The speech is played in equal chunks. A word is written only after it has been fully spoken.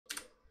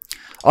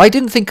I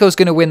didn't think I was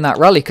going to win that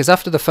rally, because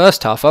after the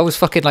first half, I was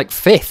fucking like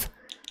 5th.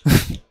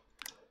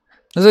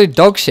 There's no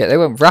dog shit. They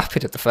went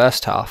rapid at the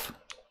first half.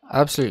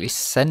 Absolutely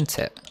sent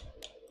it.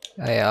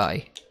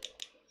 AI.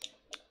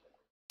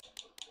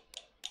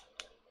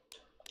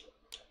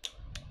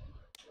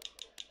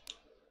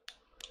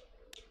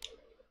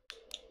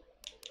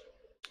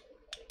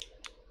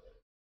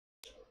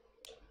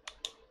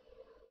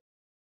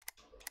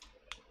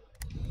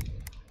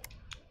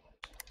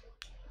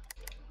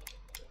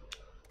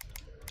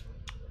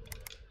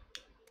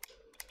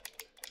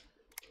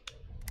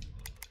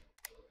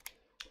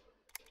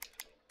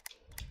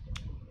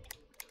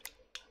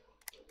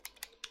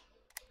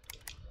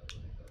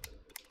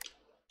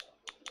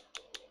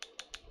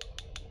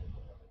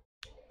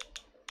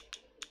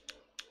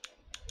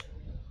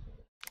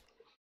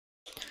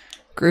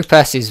 Group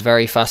S is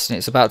very fast, and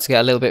it's about to get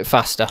a little bit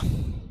faster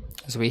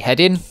as we head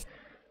in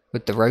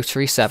with the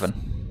Rotary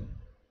 7.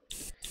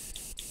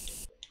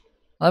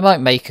 I might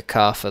make a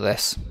car for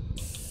this.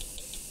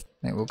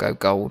 It will go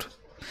gold.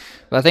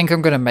 But I think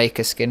I'm going to make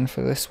a skin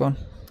for this one,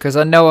 because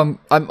I know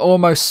I'm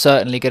almost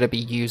certainly going to be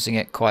using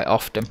it quite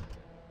often.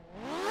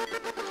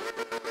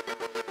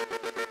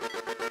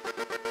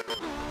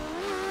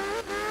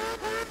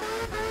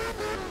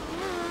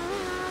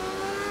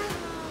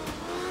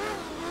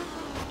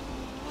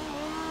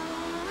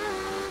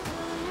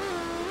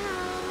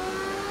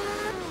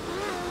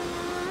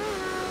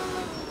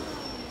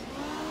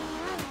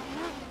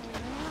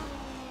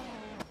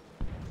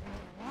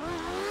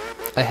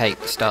 I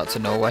hate the start to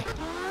Norway.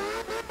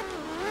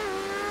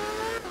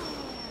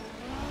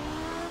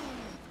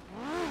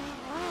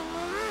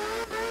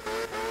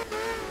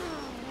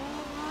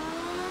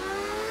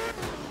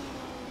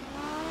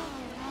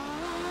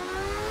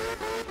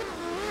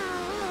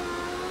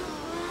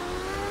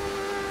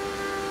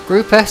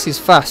 Group S is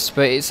fast,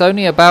 but it's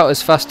only about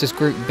as fast as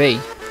Group B.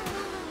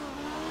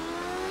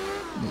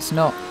 It's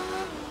not.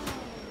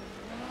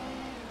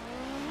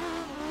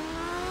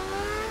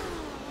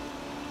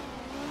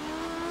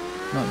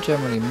 Not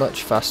generally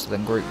much faster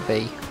than Group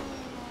B.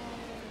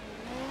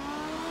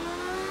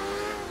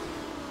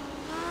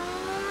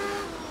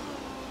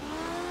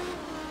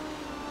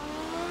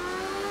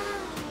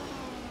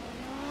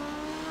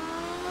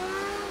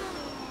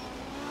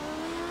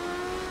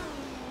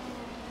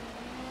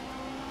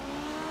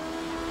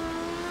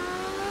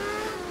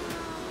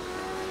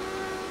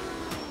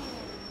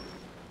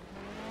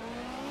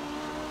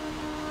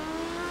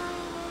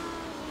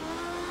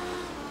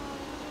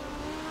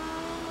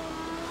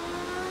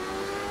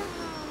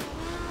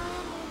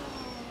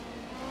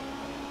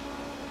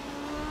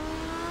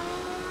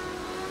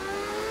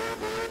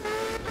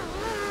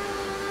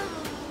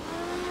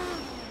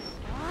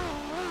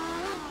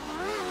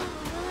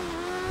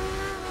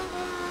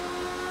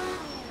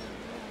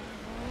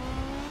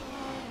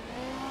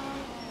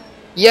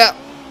 Yeah.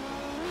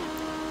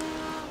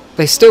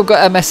 They still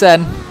got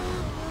MSN.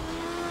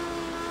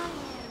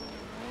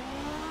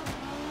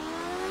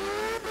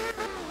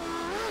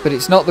 But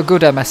it's not the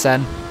good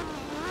MSN.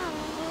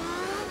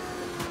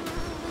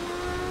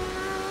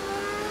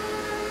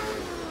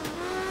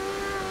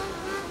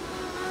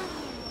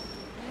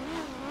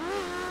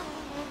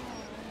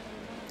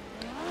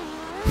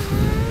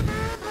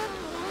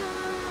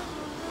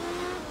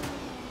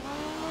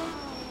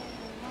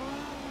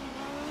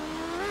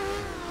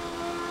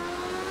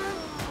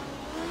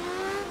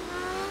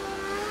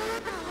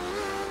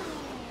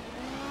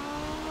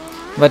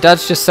 My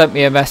dad's just sent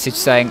me a message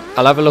saying,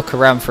 I'll have a look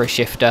around for a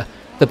shifter.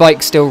 The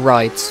bike still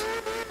rides.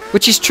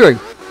 Which is true.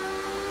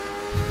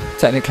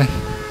 Technically.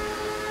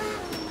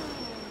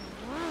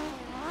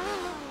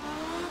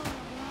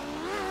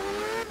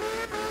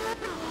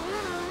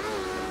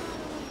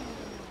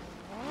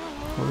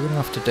 What are we going to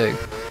have to do?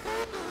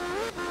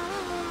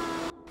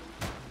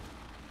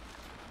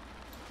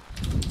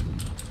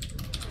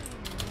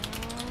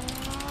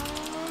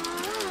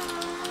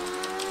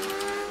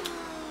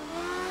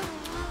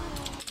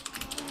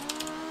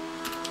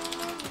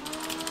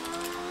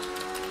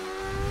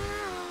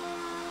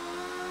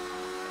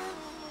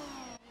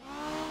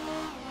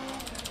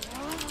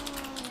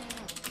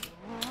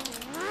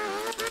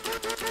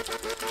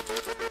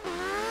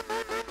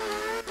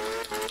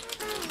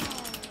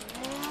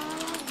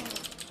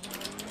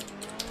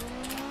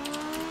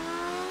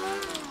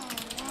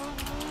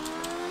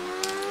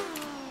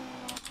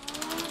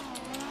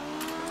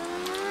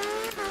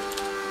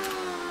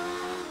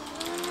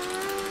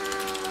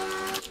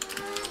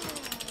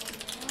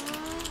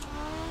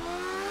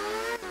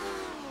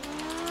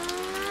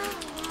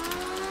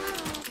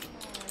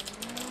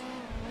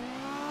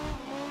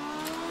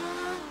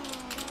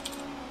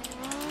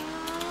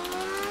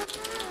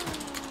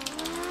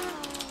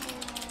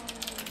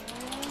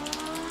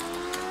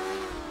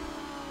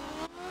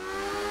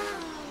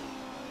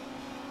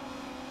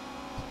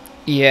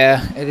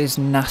 Yeah, it is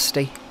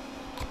nasty.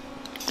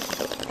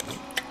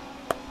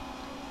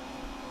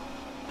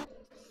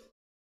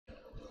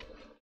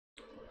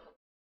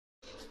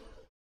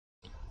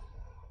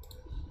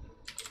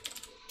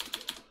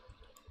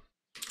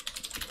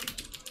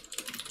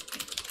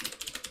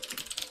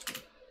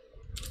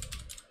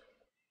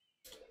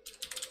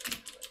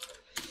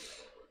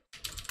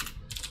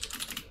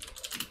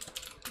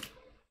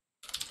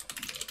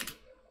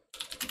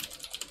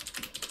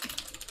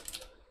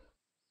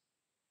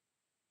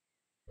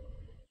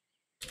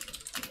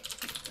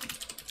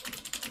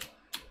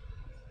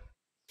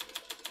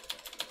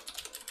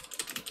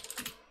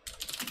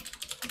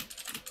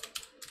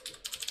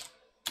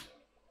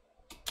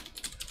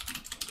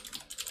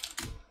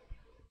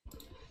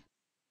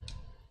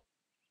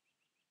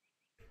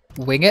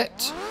 Wing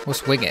it?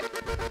 What's wing it?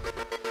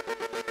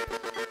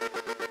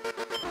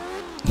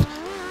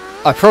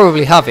 I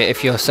probably have it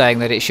if you're saying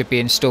that it should be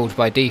installed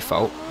by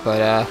default,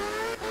 but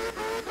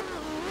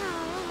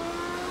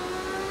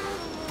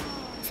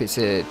if it's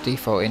a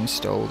default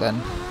install,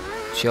 then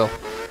sure,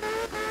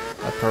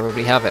 I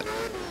probably have it.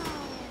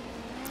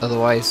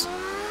 Otherwise,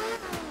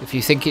 if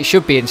you think it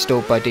should be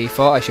installed by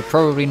default, I should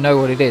probably know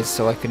what it is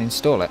so I can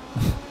install it.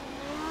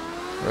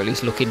 Or at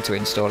least look into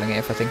installing it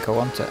if I think I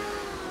want it.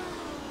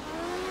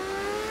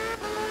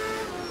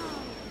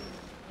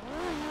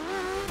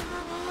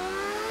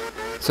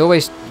 It's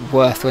always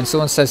worth, when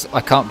someone says,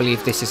 I can't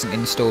believe this isn't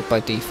installed by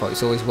default,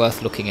 it's always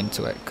worth looking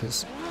into it,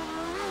 because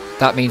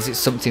that means it's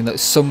something that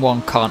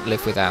someone can't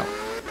live without.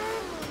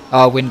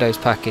 Our Windows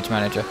Package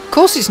Manager. Of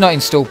course it's not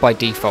installed by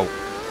default.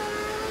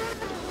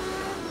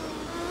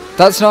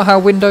 That's not how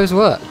Windows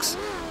works.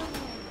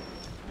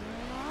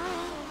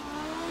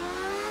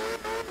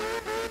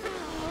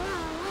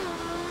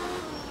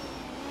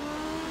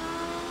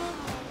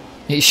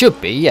 It should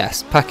be,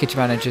 yes. Package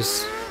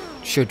managers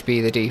should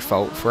be the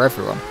default for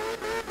everyone.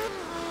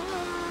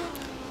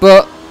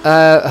 But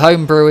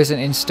Homebrew isn't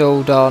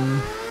installed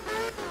on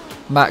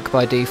Mac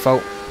by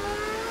default,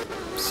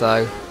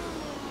 so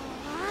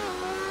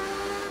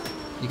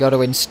you've got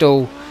to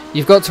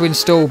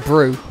install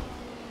Brew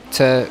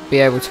to be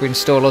able to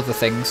install other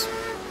things,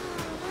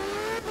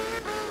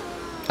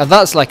 and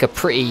that's like a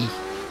pretty,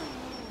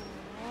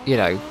 you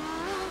know,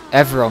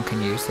 everyone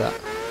can use that.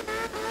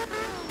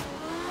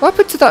 What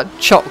happened to that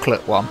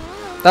chocolate one?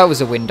 That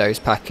was a Windows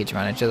Package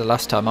Manager the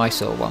last time I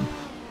saw one.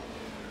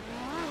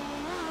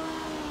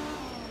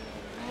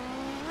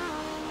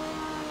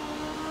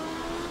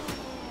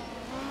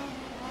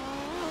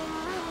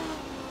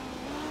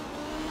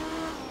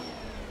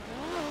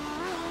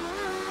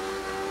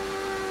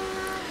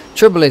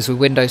 Trouble is with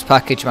Windows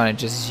Package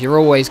Managers is you're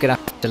always going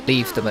to have to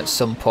leave them at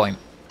some point,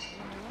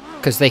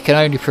 because they can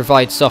only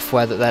provide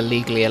software that they're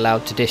legally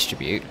allowed to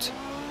distribute,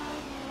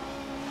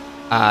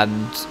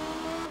 and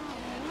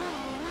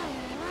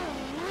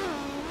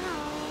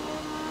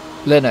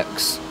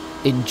Linux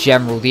in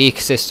general, the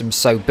ecosystem's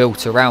so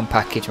built around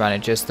package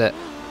managers that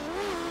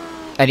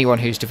anyone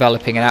who's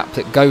developing an app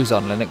that goes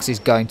on Linux is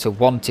going to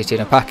want it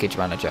in a package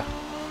manager,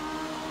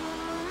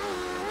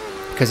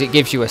 because it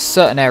gives you a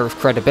certain air of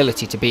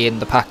credibility to be in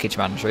the package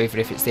manager, even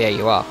if it's the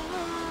AUR.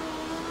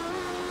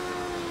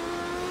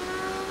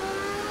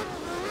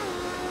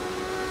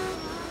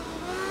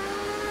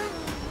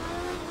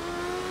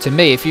 To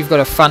me, if you've got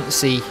a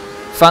fancy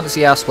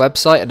ass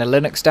website and a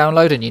Linux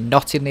download and you're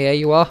not in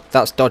the AUR,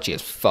 that's dodgy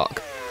as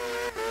fuck.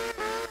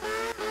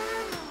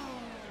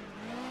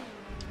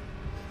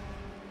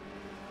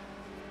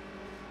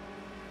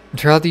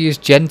 I'd rather use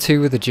Gen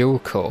 2 with a dual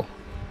core.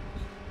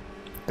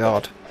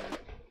 God.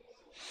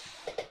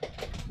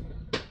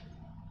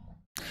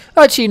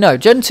 Actually no,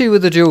 Gen 2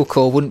 with a dual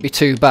core wouldn't be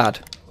too bad.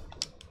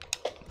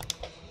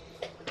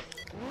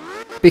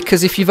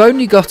 Because if you've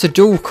only got a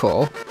dual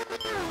core,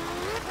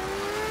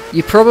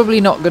 you're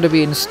probably not going to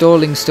be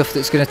installing stuff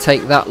that's going to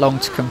take that long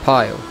to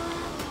compile,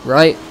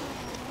 right?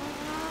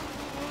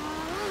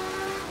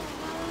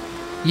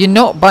 You're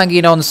not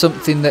banging on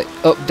something that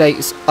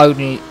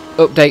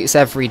updates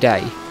every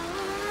day.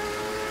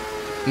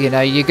 You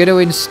know, you're going to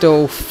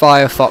install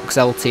Firefox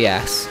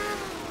LTS.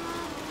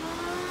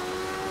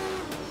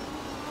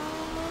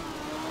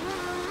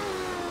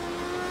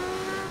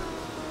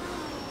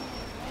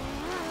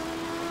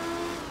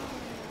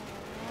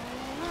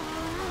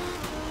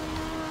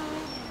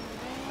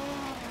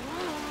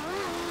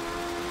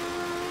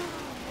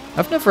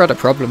 I've never had a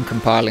problem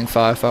compiling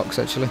Firefox,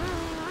 actually.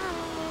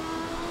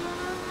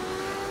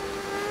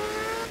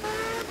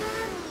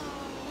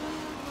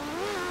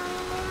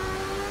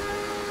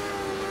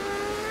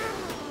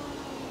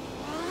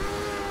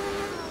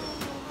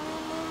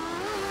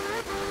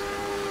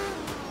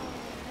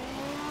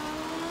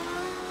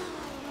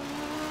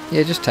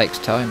 Yeah, it just takes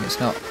time, it's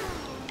not...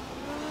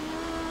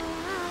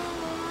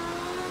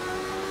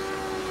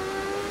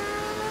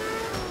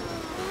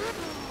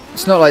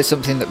 It's not like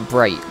something that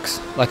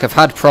breaks. Like, I've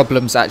had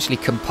problems actually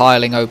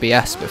compiling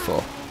OBS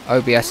before.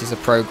 OBS is a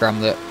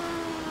program that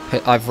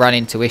I've ran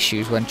into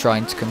issues when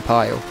trying to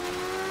compile.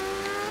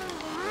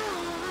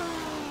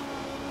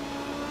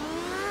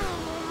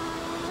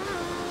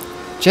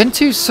 Gen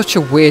 2 is such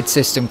a weird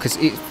system because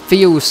it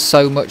feels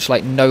so much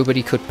like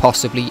nobody could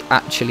possibly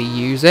actually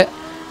use it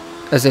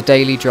as a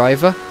daily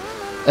driver,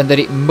 and that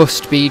it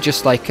must be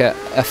just like a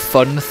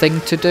fun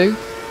thing to do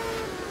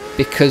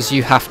because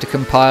you have to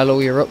compile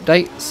all your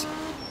updates.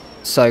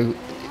 So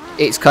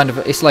it's kind of,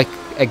 it's like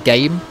a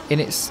game in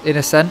a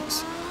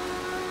sense.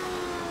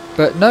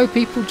 But no,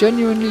 people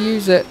genuinely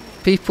use it.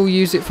 People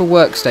use it for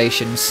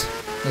workstations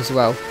as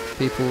well.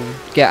 People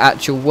get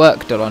actual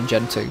work done on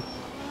Gen 2.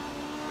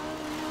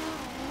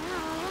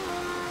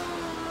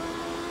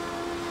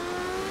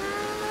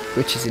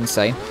 Which is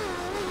insane.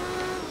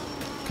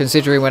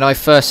 Considering when I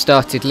first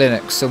started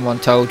Linux, someone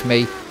told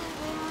me,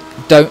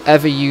 don't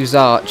ever use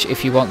Arch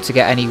if you want to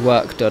get any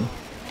work done.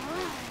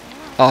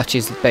 Arch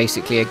is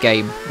basically a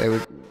game.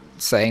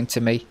 saying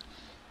to me,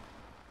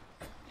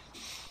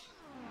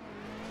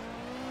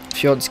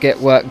 if you want to get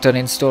work done,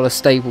 install a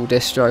stable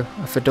distro,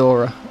 a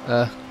Fedora,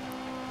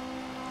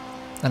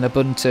 an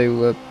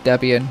Ubuntu,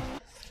 Debian.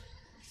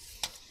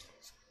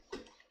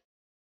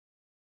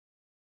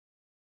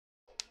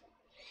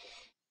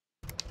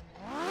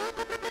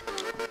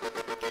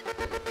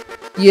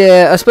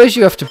 Yeah, I suppose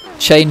you have to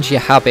change your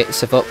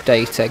habits of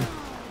updating.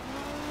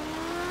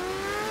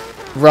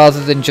 Rather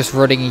than just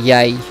running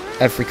yay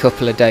every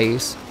couple of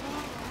days.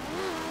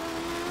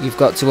 You've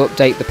got to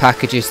update the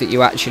packages that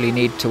you actually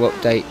need to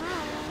update.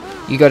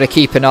 You got to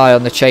keep an eye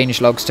on the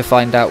change logs to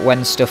find out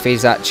when stuff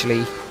is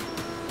actually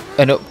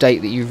an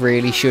update that you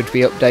really should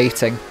be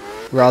updating,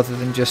 rather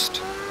than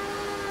just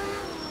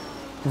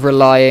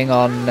relying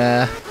on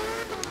a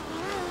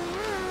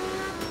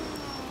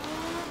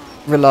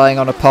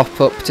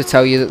pop-up to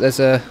tell you that there's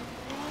a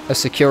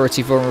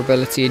security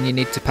vulnerability and you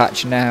need to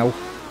patch now,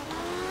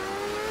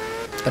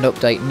 an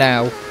update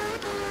now,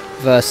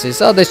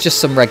 versus, oh, there's just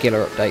some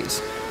regular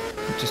updates.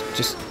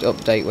 Just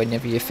update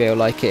whenever you feel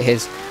like it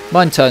is.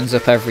 Mine turns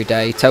up every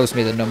day, tells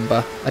me the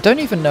number. I don't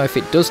even know if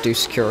it does do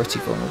security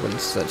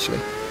vulnerabilities, actually.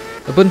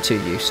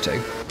 Ubuntu used to.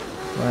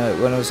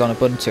 When I was on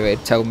Ubuntu,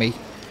 it'd tell me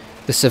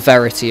the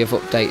severity of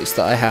updates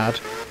that I had.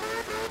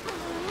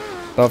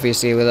 But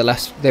obviously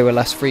they were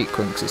less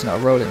frequent because it's not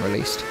a rolling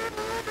release.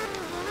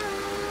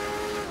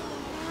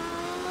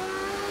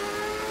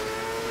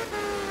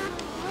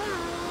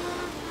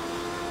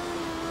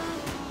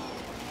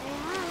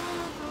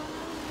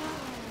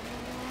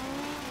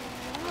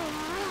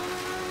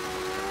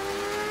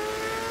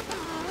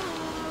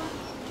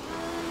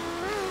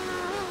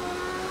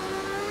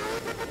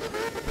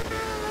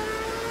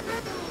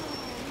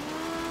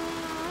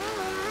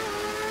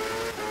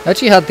 I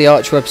actually had the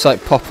Arch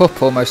website pop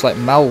up almost like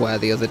malware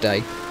the other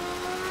day.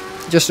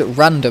 Just at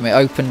random it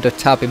opened a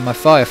tab in my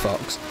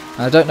Firefox.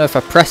 And I don't know if I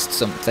pressed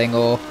something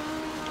or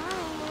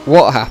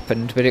what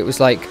happened, but it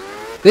was like,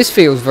 this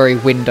feels very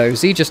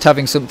Windowsy, just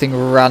having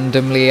something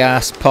randomly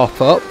ass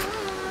pop up.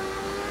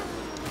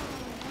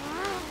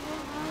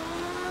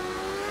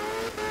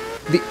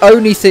 The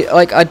only thing,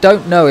 like, I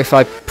don't know if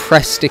I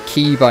pressed a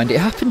keybind. It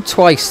happened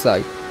twice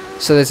though.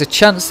 So there's a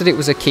chance that it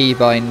was a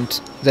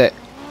keybind that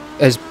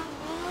has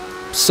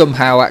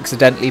somehow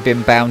accidentally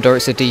been bound, or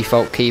it's a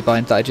default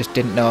keybind that I just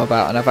didn't know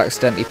about and I've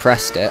accidentally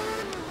pressed it.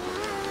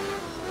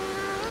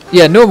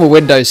 Yeah, normal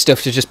Windows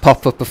stuff to just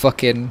pop up a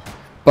fucking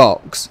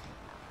box.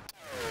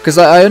 Because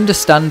I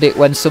understand it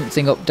when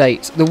something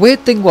updates. The weird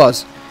thing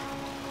was,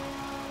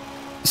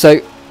 so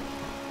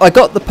I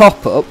got the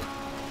pop-up,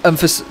 and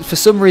for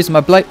some reason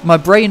my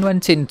brain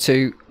went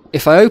into,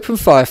 if I open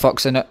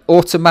Firefox and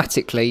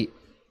automatically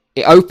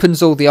it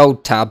opens all the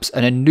old tabs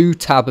and a new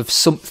tab of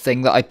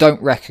something that I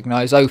don't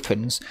recognise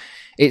opens,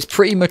 it's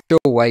pretty much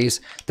always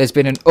there's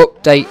been an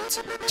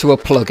update to a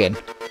plugin.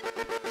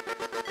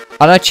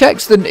 And I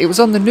checked it was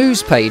on the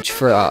news page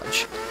for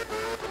Arch.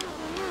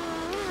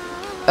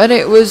 And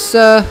it was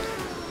and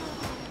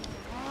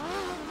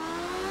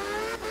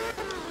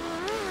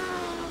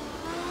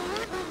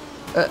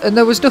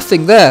there was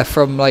nothing there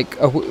from like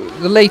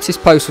the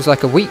latest post was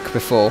like a week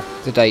before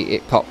the date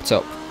it popped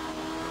up.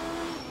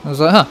 I was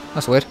like, huh,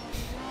 that's weird.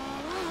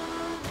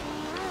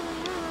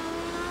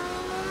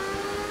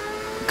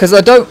 Because I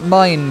don't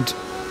mind,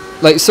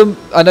 like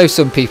I know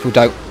some people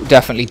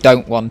definitely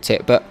don't want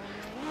it, but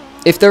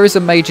if there is a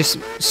major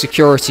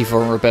security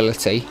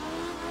vulnerability,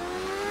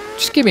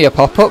 just give me a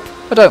pop-up.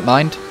 I don't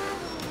mind.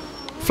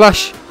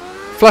 Flash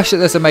that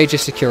there's a major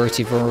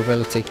security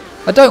vulnerability.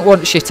 I don't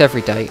want shit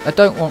every day. I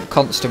don't want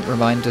constant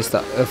reminders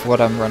of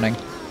what I'm running.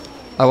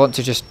 I want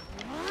to just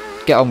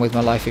get on with my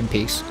life in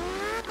peace.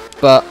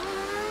 But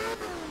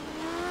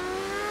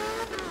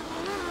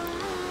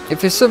if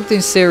there's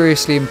something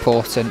seriously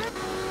important,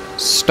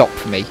 stop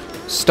me.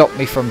 Stop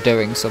me from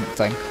doing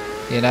something,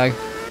 you know?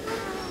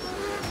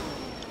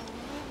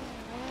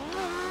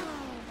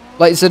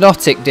 Like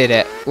Xonotic did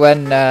it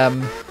when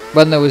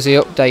there was the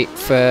update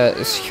for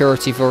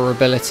security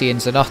vulnerability in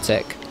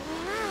Xonotic.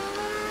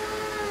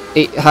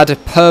 It had a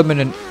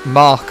permanent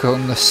mark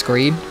on the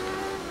screen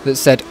that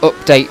said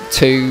update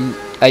to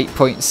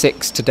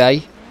 8.6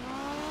 today.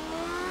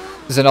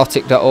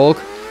 Xonotic.org,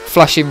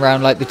 flashing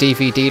around like the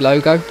DVD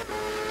logo.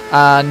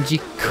 And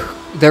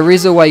there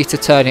is a way to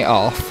turn it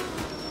off,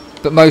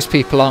 but most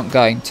people aren't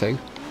going to.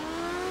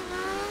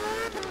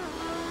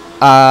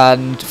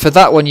 And for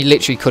that one you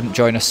literally couldn't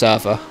join a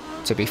server,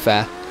 to be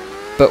fair.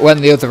 But when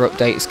the other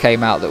updates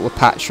came out that were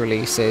patch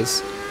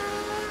releases,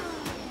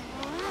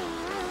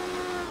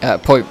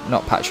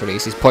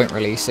 point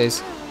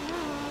releases,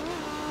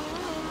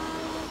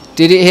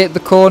 did it hit the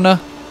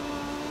corner?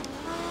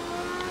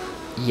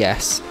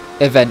 Yes,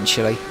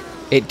 eventually.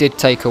 It did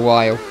take a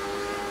while.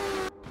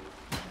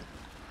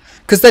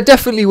 Because there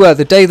definitely were,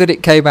 the day that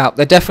it came out,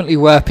 there definitely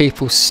were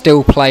people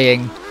still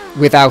playing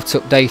without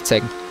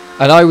updating.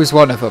 And I was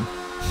one of them.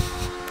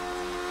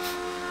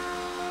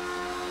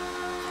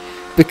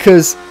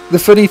 Because the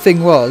funny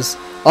thing was,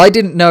 I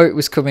didn't know it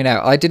was coming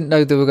out. I didn't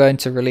know they were going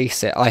to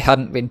release it. I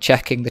hadn't been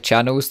checking the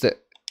channels that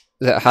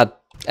that had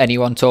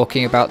anyone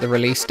talking about the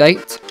release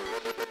date,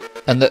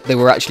 and that they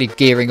were actually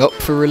gearing up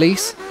for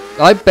release.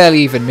 I barely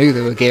even knew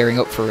they were gearing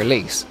up for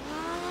release.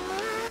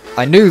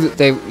 I knew that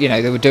they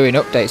were doing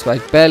updates, but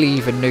I barely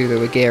even knew they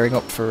were gearing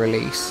up for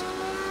release.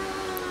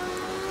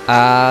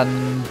 But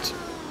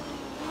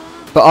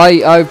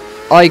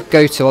I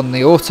go to, on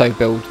the auto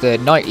build, the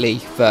nightly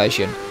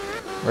version,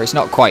 where it's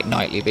not quite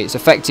nightly, but it's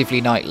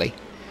effectively nightly.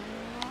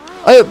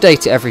 I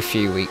update it every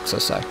few weeks or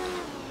so.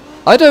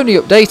 I'd only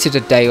updated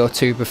a day or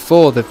two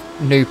before the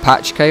new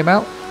patch came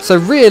out, so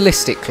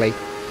realistically,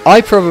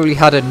 I probably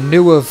had a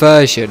newer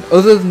version,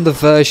 other than the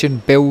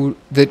version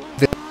the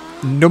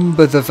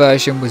number the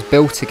version was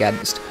built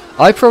against.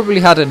 I probably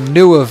had a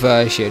newer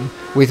version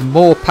with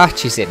more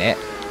patches in it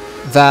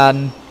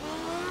than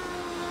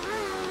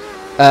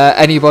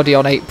anybody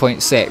on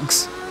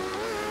 8.6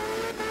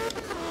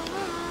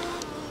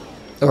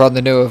 or on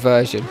the newer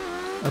version.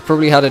 I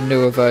probably had a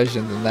newer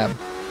version than them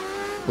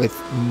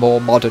with more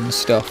modern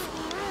stuff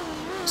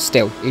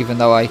still, even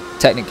though I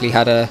technically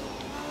had a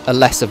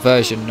lesser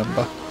version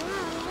number.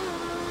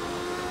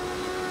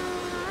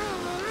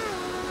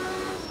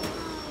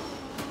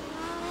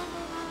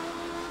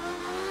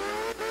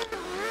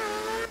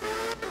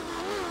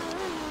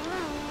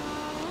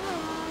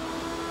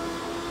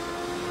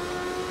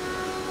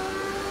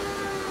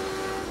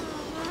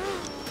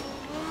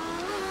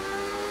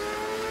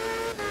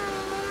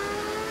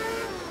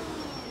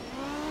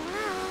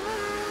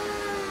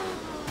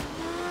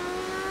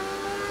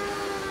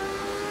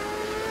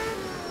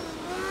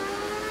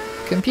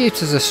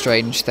 Computers are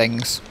strange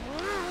things.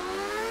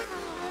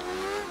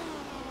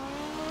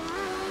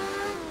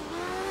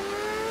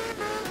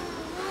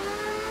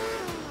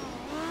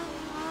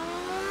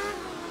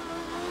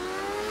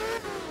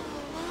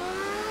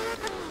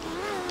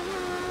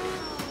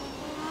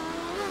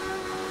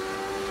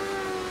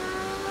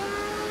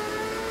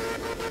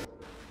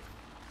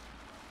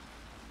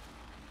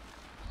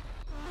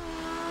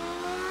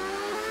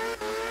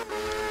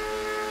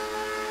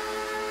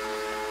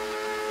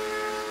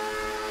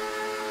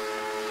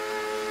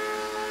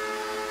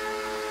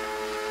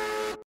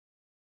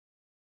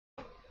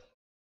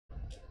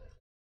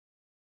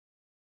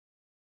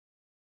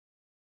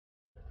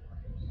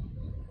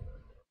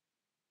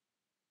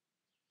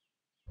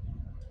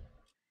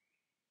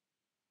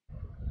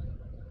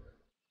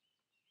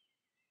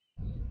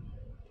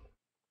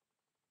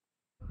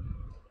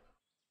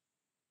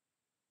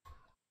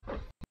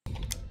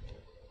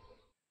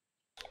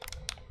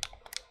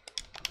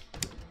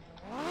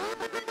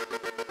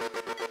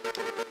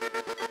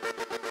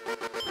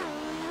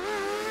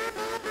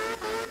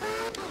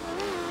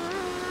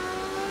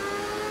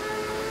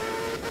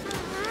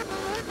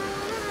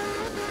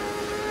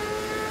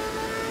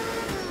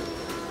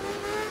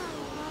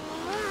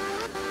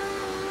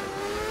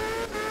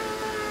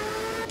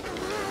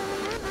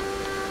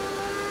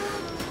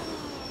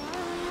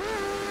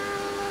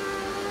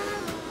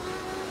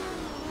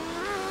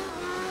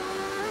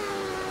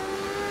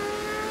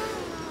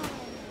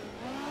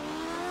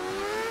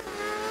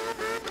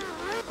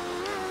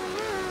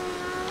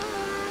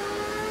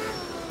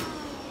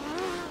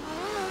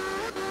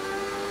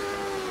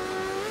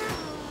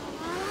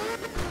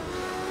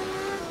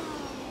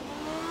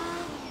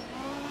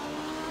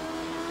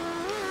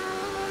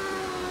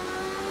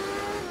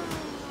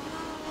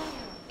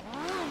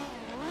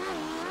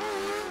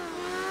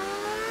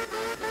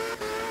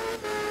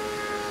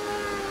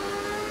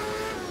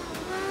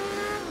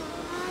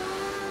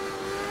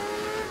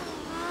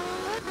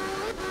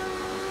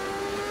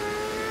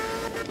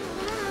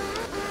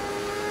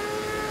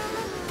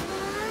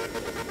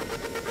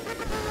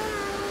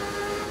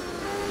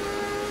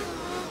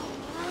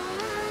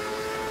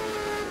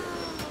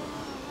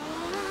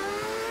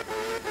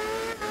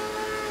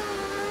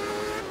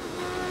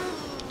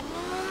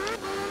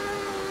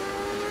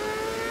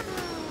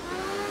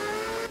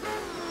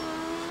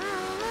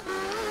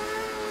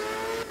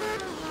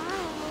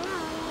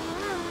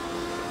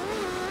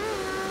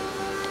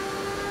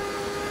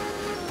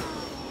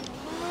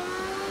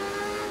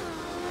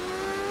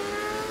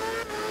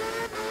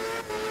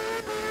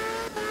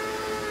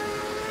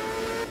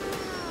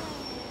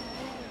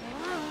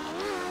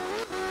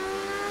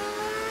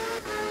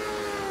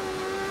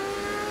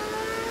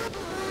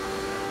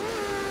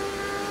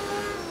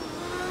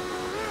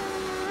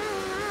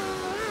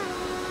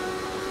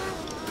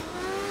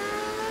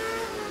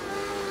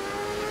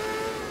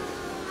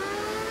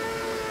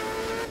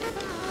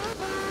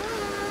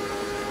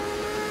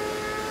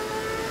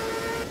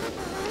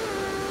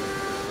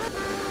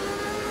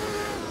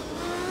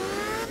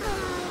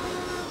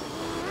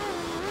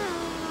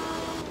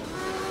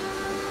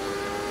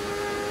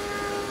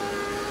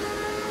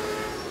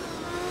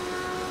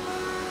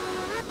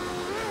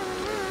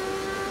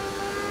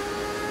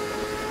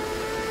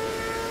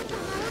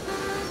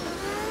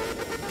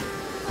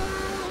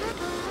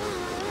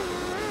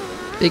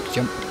 Big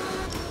jump.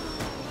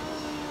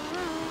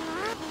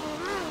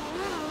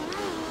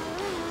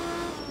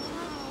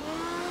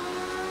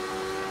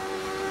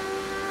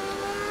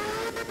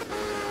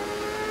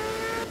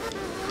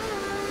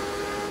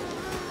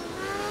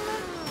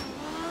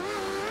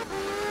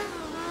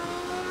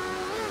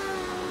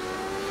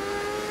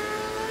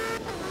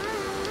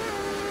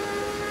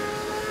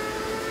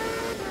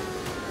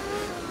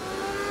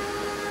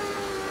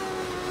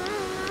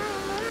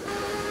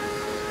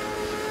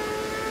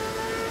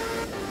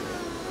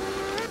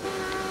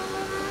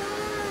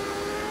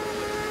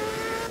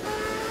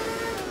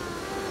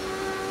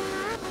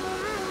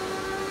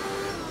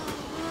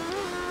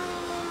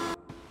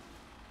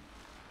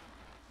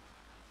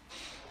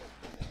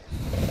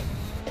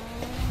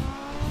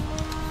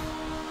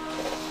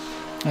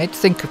 I need to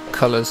think of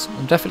colours.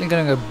 I'm definitely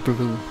going to go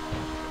blue.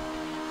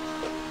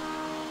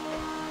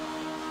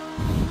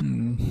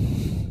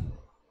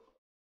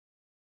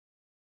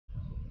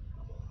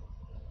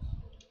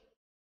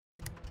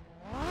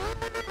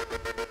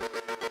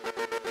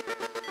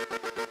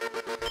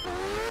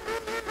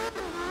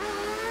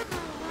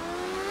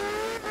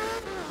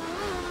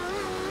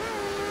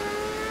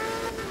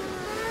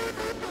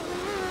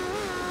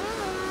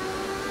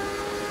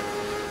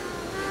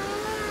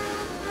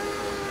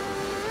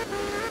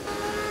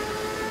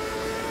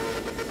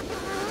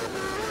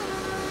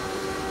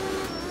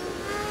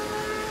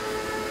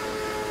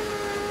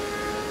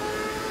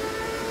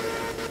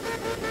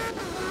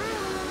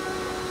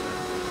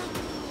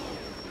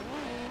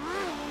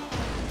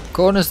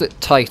 Corners that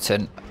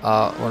tighten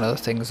are one of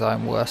the things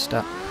I'm worst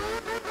at.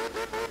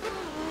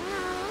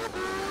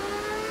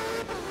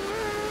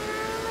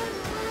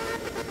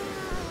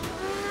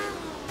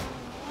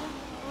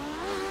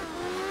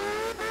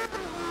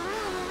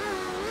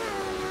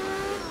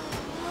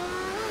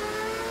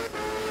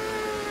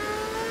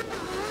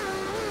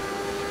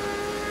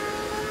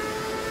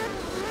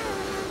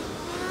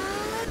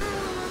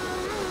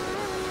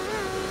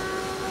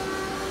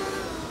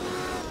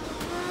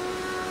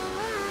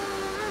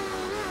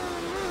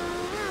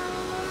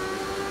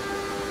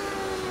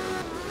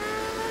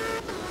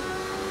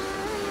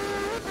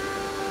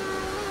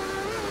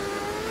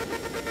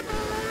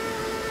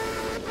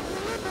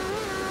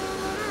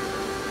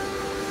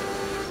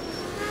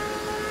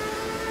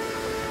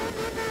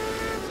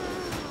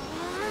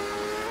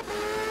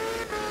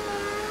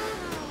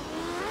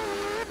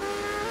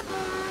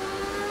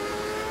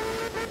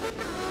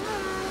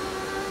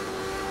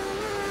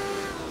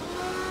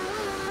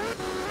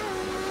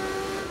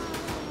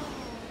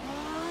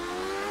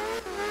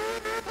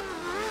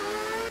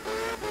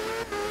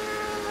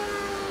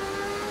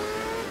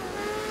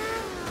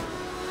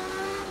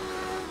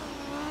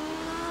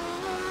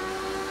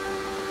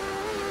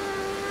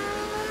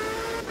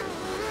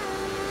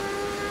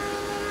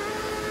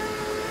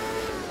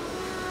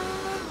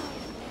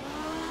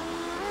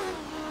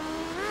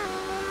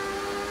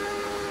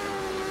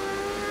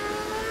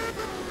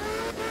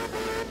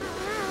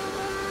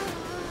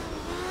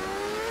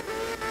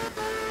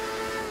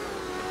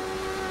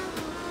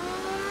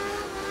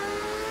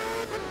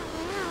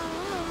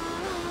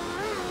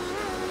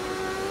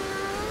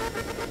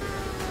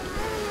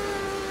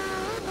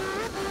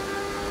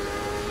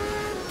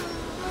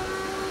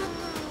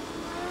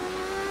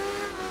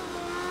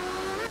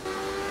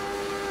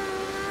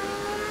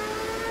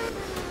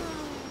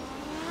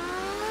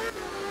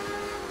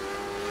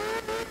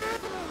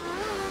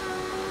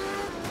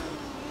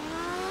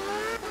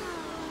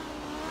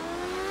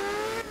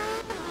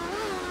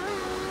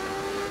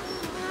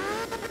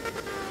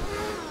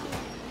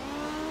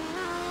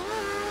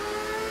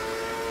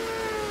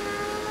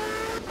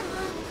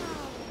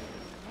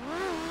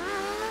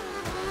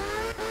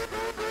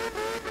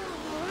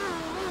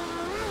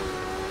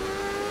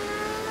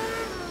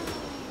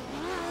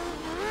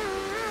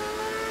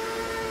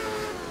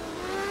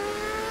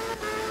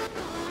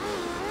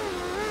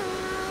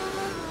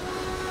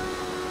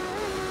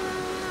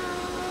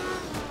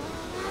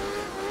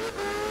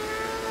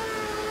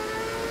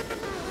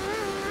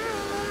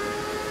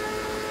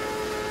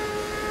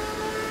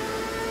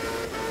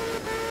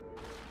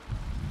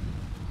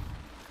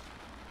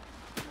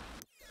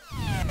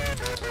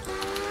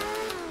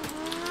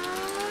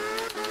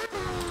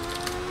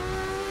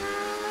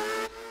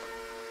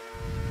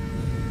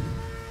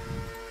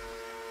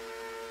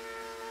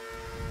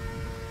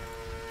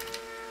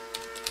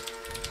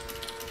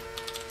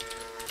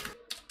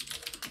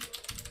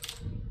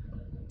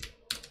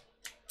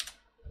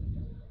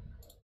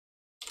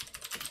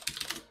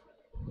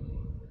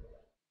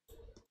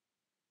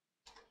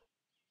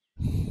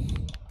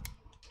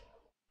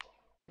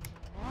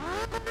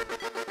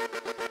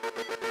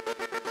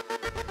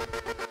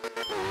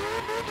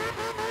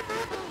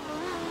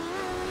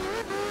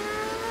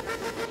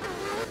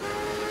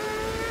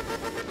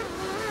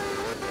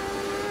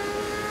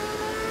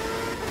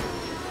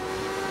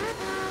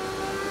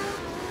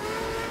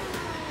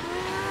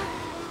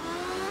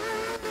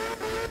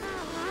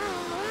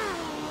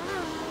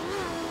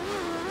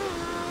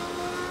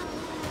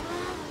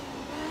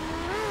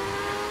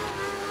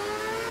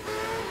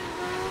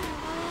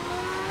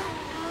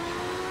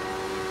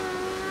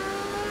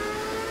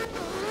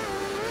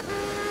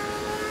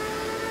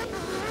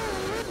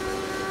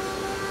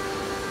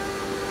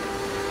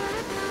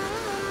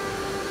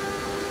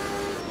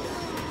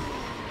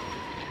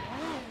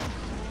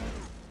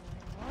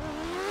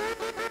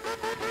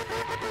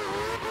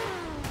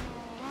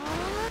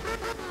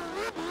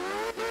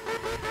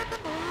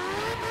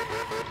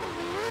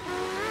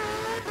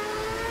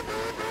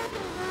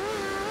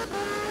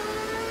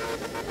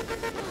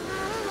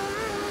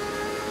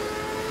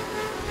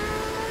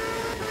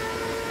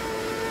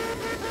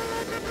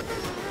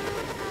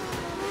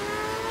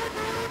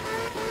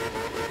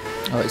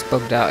 Oh, it's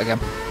bugged out again.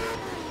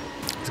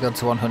 It's gone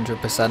to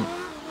 100%.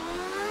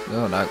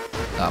 Oh no,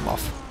 I'm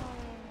off.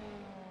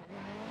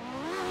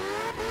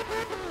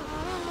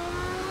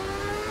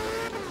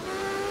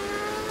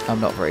 I'm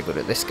not very good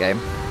at this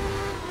game.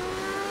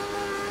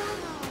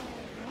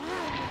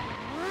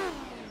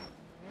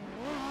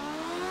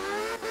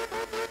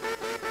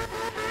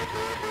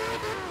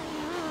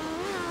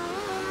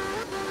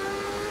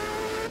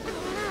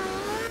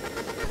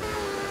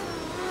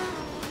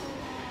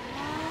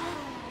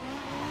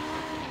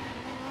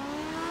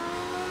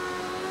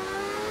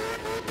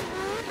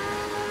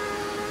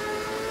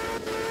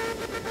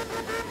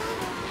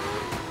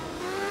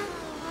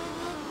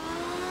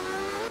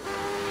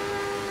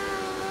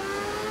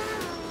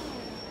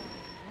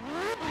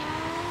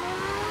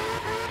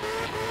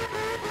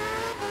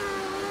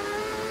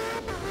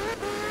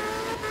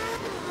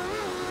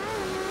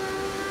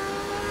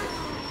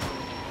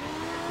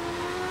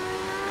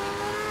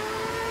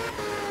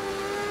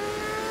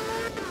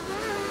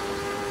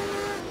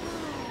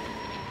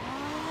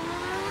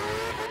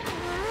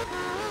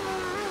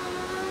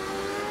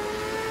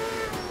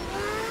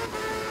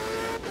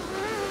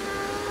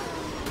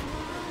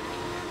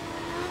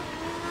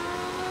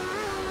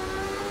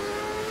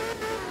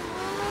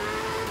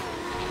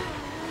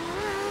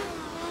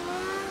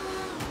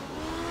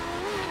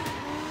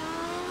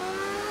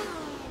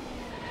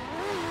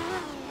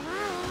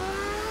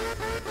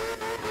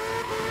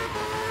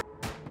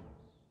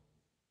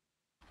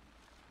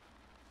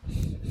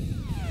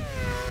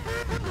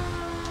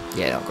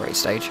 Yeah, not a great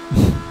stage.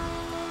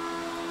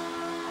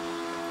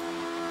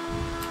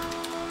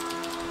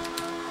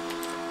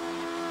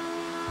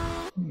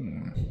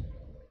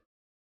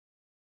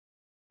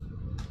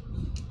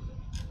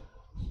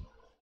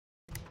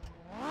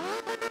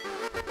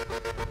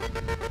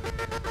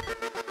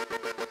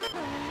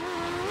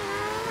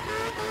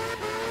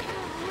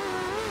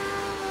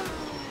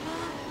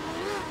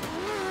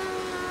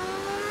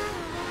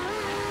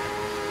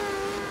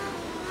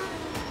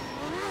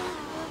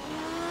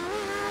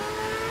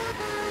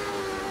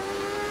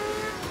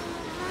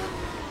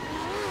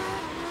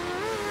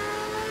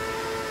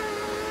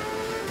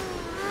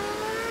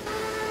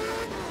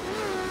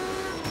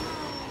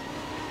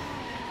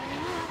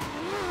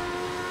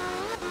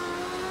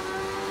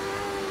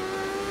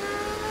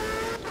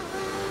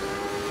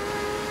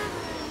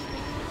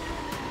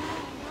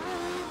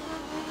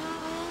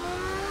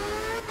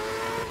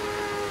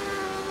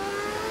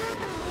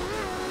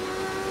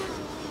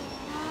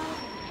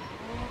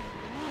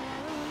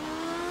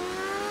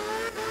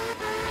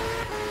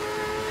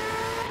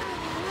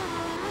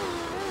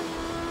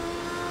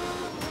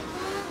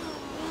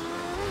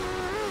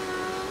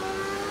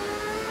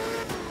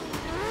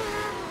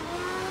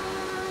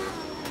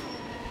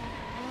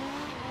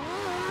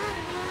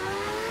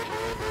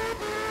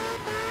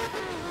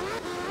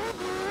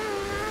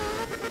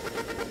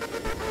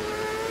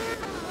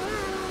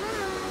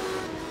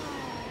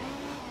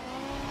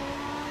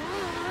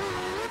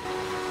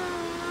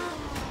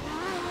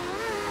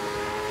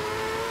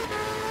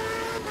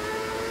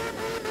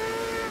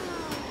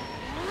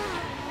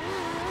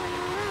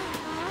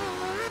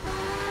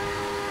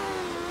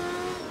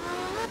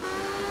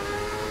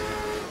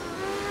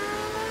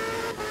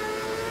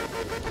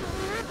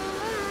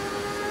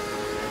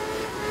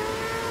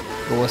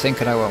 Oh, I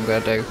think I know what I'm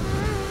going to do.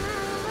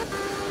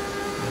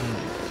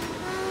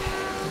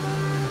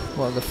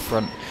 What are the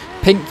front?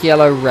 Pink,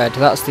 yellow, red.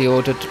 That's the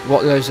order.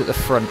 What goes at the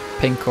front?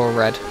 Pink or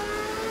red?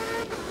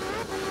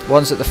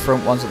 One's at the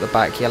front, one's at the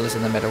back. Yellow's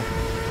in the middle.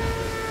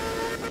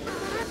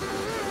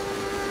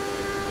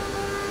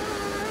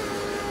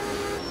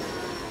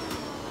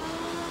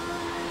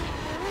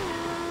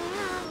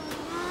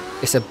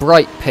 It's a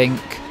bright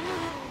pink.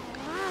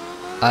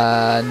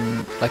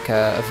 And like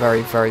a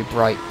very, very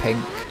bright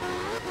pink.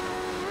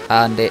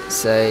 And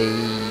it's a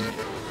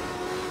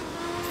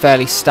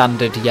fairly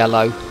standard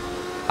yellow,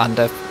 and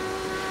a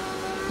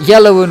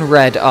yellow and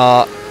red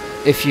are,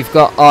 if you've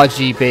got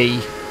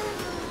RGB,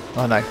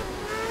 oh no,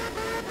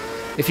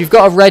 if you've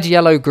got a red,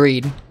 yellow,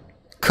 green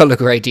colour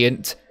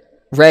gradient,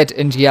 red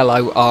and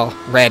yellow are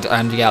red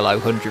and yellow,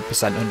 100%,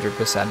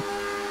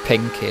 100%.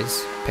 Pink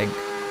is pink.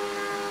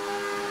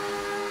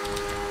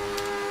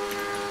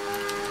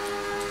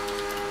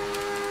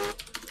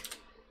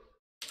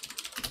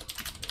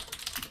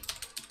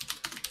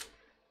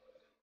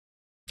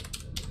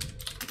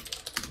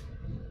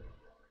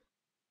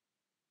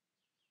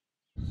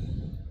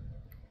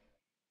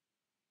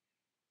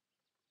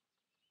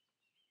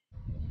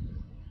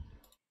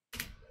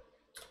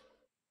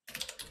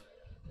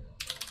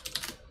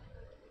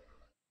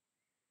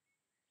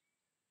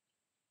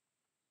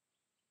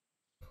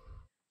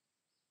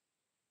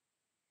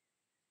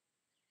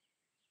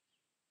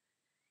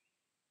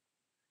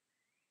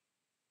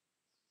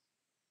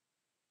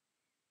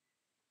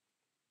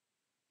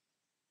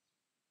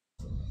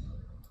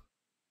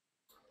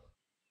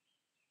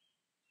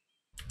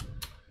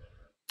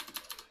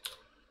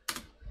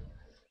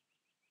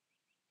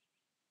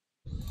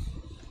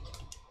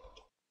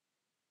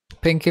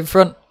 Pink in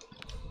front.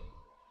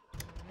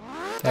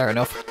 Fair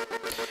enough.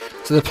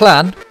 So the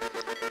plan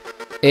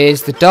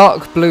is the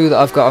dark blue that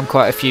I've got on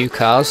quite a few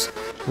cars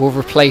will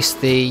replace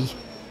the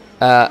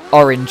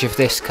orange of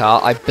this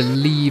car. I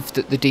believe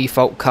that the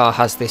default car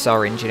has this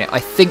orange in it.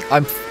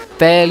 I'm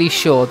fairly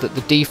sure that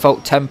the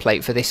default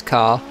template for this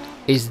car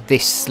is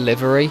this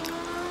livery,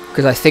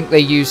 because I think they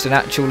used an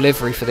actual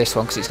livery for this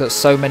one because it's got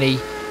so many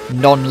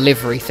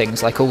non-livery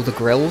things like all the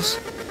grills.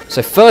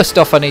 So first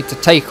off I need to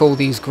take all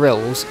these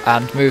grills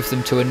and move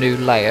them to a new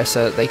layer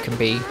so that they can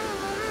be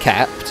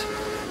kept.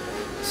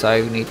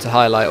 So need to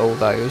highlight all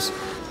those.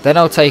 Then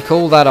I'll take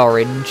all that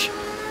orange,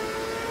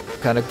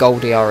 kind of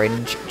goldy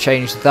orange,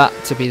 change that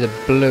to be the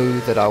blue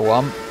that I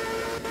want,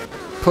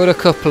 put a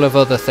couple of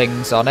other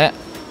things on it,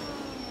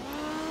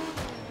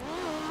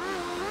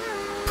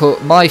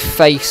 put my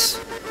face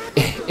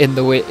in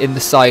the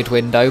side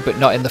window but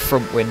not in the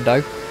front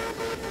window.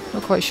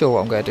 Not quite sure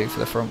what I'm going to do for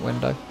the front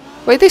window.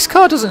 Wait, this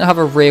car doesn't have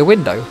a rear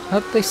window. How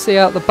do they see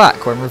out the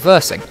back when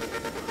reversing?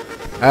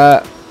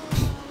 I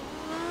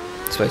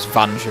suppose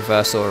van's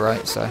reversal,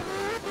 right? So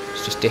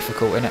it's just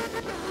difficult, isn't it?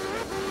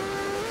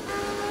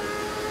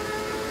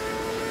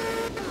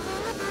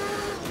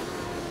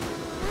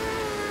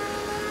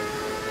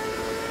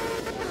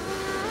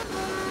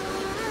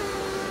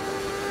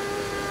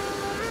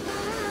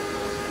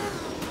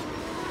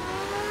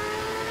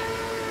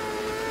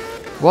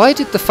 Why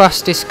did the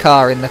fastest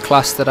car in the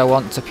class that I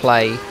want to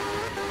play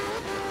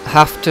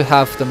have to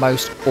have the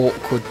most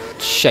awkward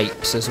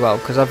shapes as well?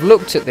 Because I've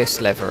looked at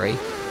this livery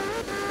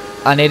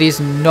and it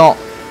is not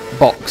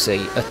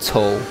boxy at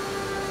all.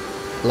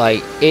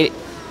 Like, it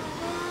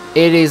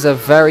is a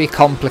very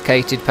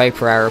complicated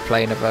paper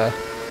aeroplane of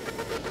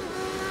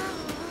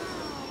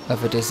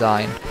a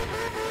design.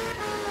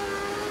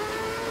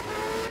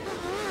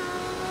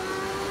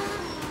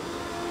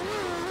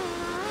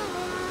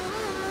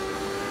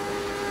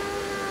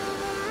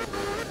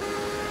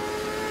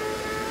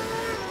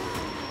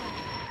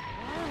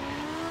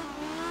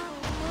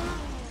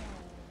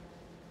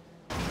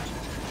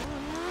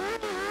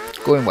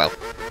 Going well.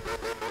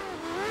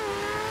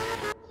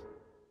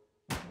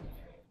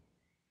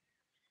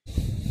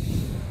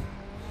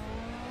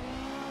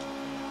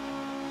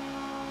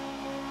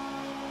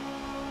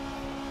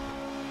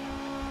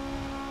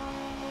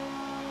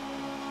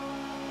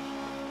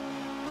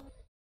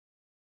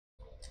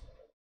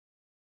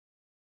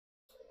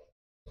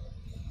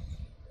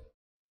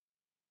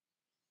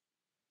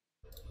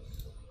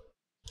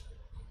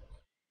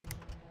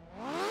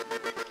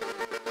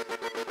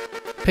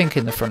 Pink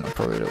in the front will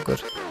probably look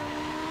good.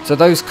 So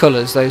those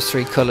colours, those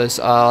three colours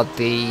are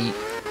the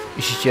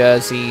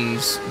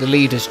jerseys, the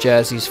leaders'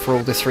 jerseys for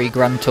all the 3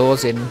 Grand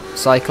Tours in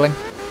cycling.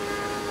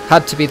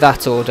 Had to be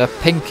that order.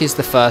 Pink is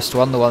the first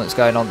one, the one that's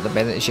going on at the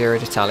minute, the Giro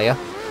d'Italia,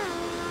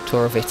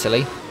 Tour of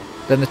Italy.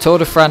 Then the Tour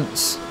de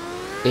France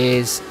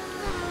is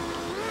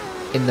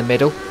in the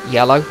middle,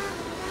 yellow.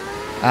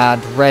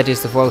 And red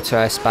is the Vuelta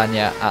a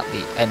España at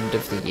the end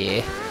of the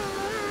year.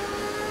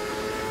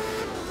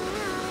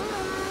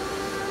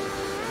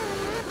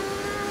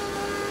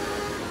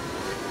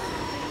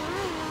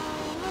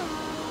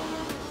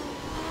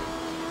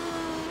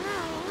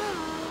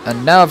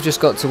 And now I've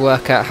just got to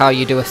work out how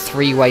you do a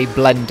 3-way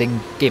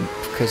blending GIMP,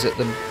 because at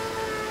the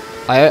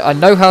I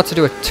know how to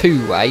do a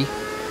 2-way.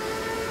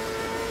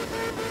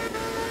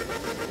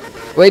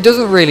 Well, it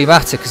doesn't really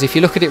matter, because if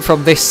you look at it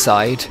from this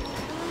side,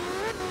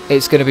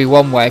 it's going to be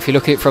one way. If you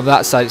look at it from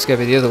that side, it's going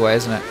to be the other way,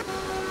 isn't it?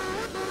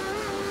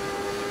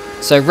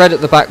 So red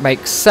at the back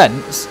makes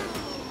sense,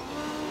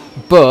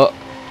 but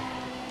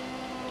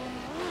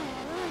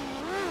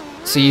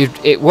so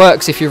it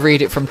works if you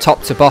read it from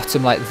top to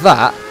bottom like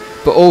that.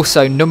 But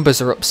also numbers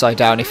are upside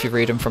down if you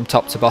read them from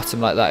top to bottom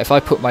like that. If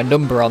I put my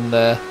number on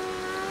the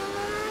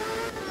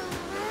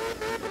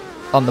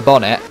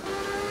bonnet,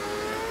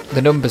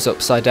 the number's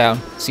upside down.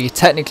 So you're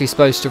technically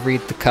supposed to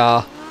read the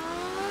car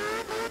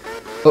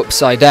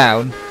upside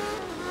down,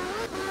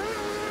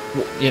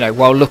 you know,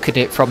 while looking at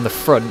it from the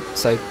front.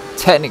 So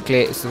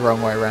technically it's the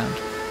wrong way around.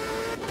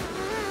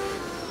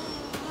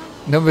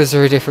 Numbers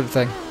are a different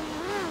thing.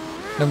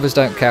 Numbers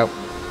don't count.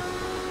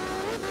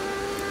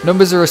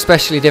 Numbers are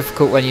especially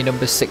difficult when your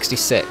number's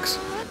 66.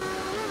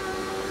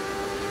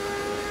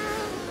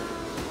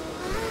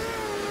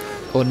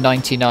 Or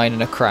 99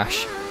 and a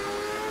crash.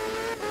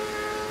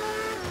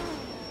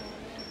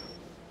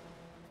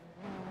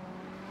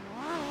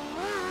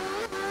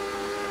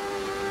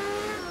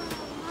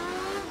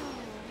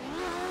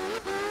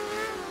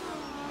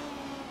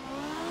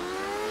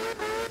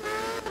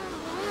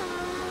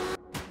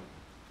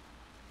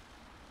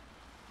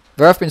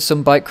 There have been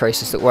some bike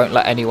races that won't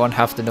let anyone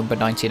have the number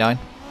 99.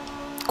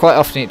 Quite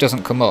often it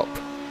doesn't come up,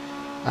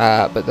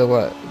 but there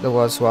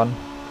was one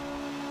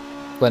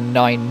when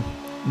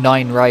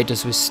nine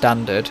riders was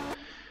standard.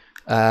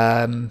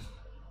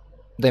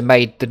 They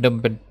made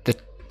the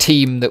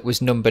team that was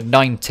numbered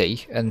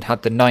 90 and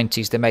had the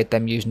 90s. They made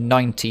them use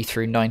 90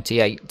 through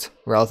 98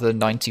 rather than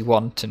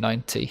 91 to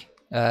 90.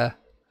 But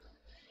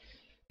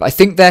I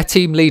think their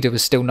team leader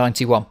was still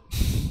 91.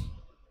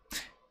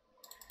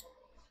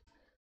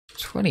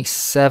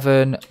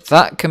 27,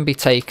 that can be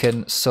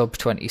taken sub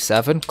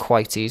 27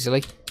 quite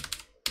easily.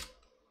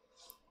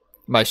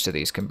 Most of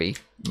these can be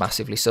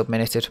massively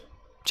sub-minuted.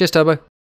 Cheers, Turbo.